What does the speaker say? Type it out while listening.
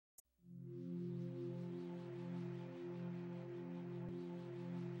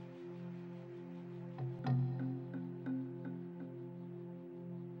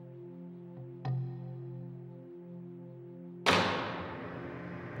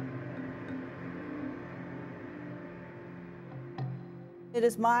It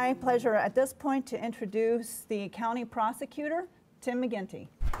is my pleasure at this point to introduce the County Prosecutor, Tim McGinty.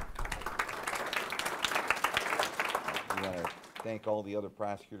 We want to thank all the other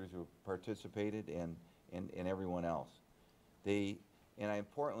prosecutors who participated and everyone else.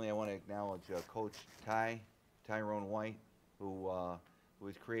 Importantly, I want to acknowledge Coach Tyrone White, who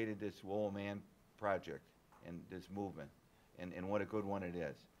has created this Whoaman project and this movement, and what a good one it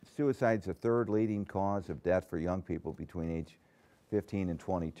is. Suicide's the third leading cause of death for young people between age 15 and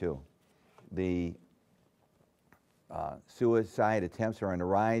 22. The suicide attempts are on the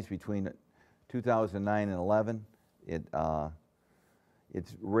rise between 2009 and 11.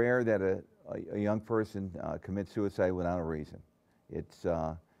 It's rare that a young person commits suicide without a reason. It's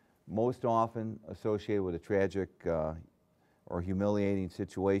most often associated with a tragic or humiliating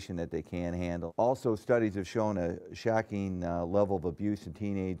situation that they can't handle. Also, studies have shown a shocking level of abuse in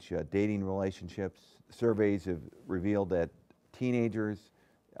teenage dating relationships. Surveys have revealed that teenagers,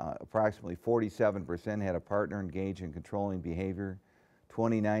 approximately 47% had a partner engage in controlling behavior,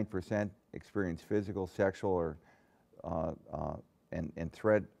 29% experienced physical, sexual, or and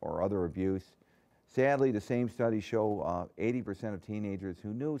threat or other abuse. Sadly, the same studies show 80% of teenagers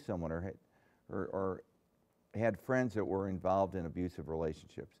who knew someone or had friends that were involved in abusive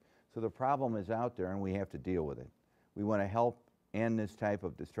relationships. So the problem is out there and we have to deal with it. We want to help end this type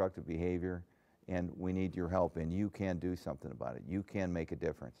of destructive behavior, and we need your help, and you can do something about it. You can make a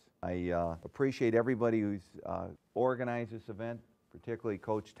difference. I appreciate everybody who's organized this event, particularly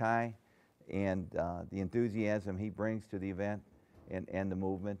Coach Ty, and the enthusiasm he brings to the event and the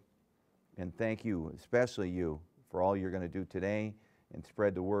movement. And thank you, especially you, for all you're going to do today and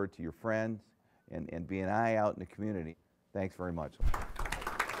spread the word to your friends and be an eye out in the community. Thanks very much.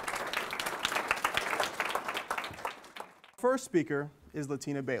 First speaker is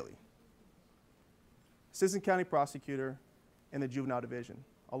Latina Bailey, Assistant County Prosecutor in the Juvenile Division.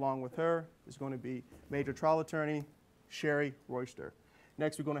 Along with her is going to be Major Trial Attorney Sherry Royster.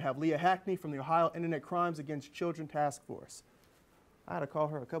 Next, we're going to have Leah Hackney from the Ohio Internet Crimes Against Children Task Force. I had to call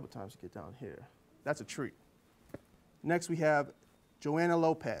her a couple times to get down here. That's a treat. Next, we have Joanna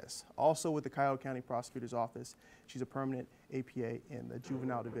Lopez, also with the Cuyahoga County Prosecutor's Office. She's a permanent APA in the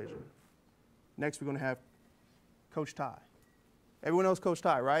Juvenile Division. Next, we're going to have Coach Ty. Everyone knows Coach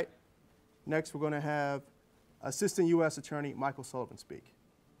Ty, right? Next, we're going to have Assistant U.S. Attorney Michael Sullivan speak.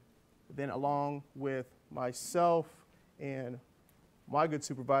 Then, along with myself and my good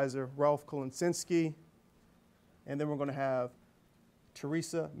supervisor, Ralph Kolinsinski, and then we're going to have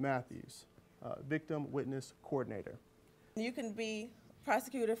Teresa Matthews, Victim Witness Coordinator. You can be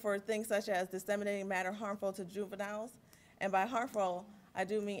prosecuted for things such as disseminating matter harmful to juveniles, and by harmful, I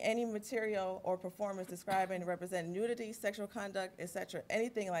do mean any material or performance describing and representing nudity, sexual conduct, etc.,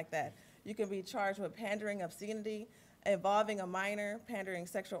 anything like that. You can be charged with pandering, obscenity, involving a minor, pandering,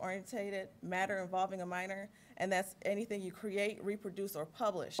 sexual orientated matter involving a minor, and that's anything you create, reproduce, or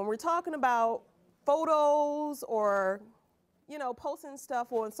publish. When we're talking about photos or posting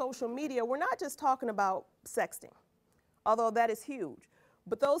stuff on social media, we're not just talking about sexting, although that is huge.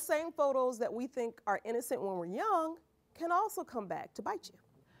 But those same photos that we think are innocent when we're young can also come back to bite you.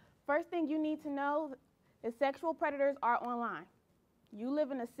 First thing you need to know is sexual predators are online. You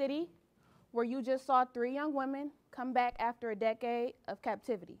live in a city where you just saw 3 young women come back after a decade of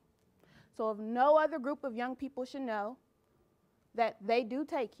captivity. So if no other group of young people should know that they do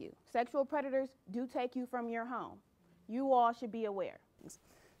take you, sexual predators do take you from your home. You all should be aware.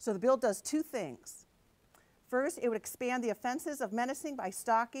 So the bill does 2 things. First, it would expand the offenses of menacing by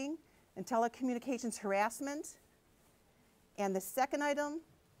stalking and telecommunications harassment. And the second item,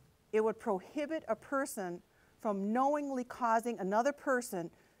 it would prohibit a person from knowingly causing another person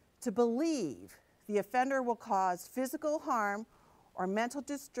to believe the offender will cause physical harm or mental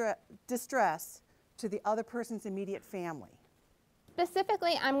distress to the other person's immediate family.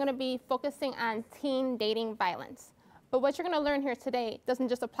 Specifically, I'm going to be focusing on teen dating violence. But what you're going to learn here today doesn't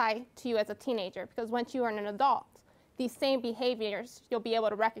just apply to you as a teenager, because once you are an adult, these same behaviors you'll be able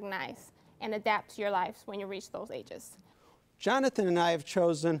to recognize and adapt to your lives when you reach those ages. Jonathan and I have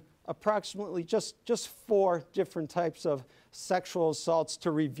chosen approximately just 4 different types of sexual assaults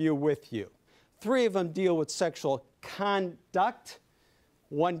to review with you. 3 of them deal with sexual conduct.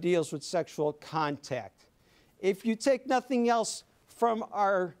 1 deals with sexual contact. If you take nothing else from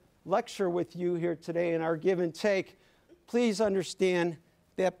our lecture with you here today and our give and take, please understand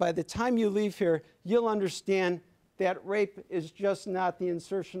that by the time you leave here, you'll understand that rape is just not the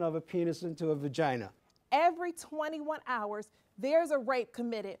insertion of a penis into a vagina. Every 21 hours, there's a rape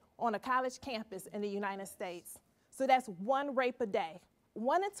committed on a college campus in the United States. So that's 1 rape a day.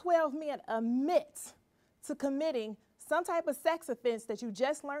 1 in 12 men admit to committing some type of sex offense that you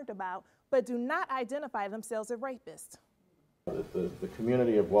just learned about, but do not identify themselves as rapists. The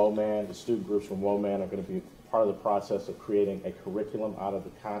community of Whoaman, the student groups from Whoaman are going to be part of the process of creating a curriculum out of the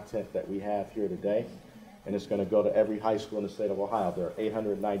content that we have here today. And it's going to go to every high school in the state of Ohio. There are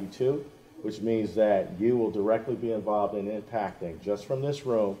 892, which means that you will directly be involved in impacting, just from this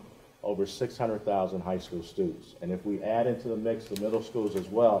room, over 600,000 high school students. And if we add into the mix the middle schools as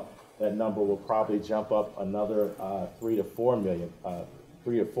well, that number will probably jump up another 300,000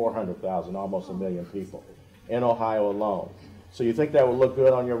 to 400,000, almost 1 million people in Ohio alone. So you think that would look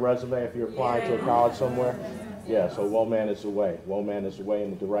good on your resume if you're applying to a college somewhere? Yeah, so Whoaman is the way. Whoaman is the way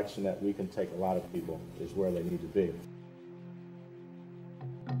in the direction that we can take a lot of people is where they need to be.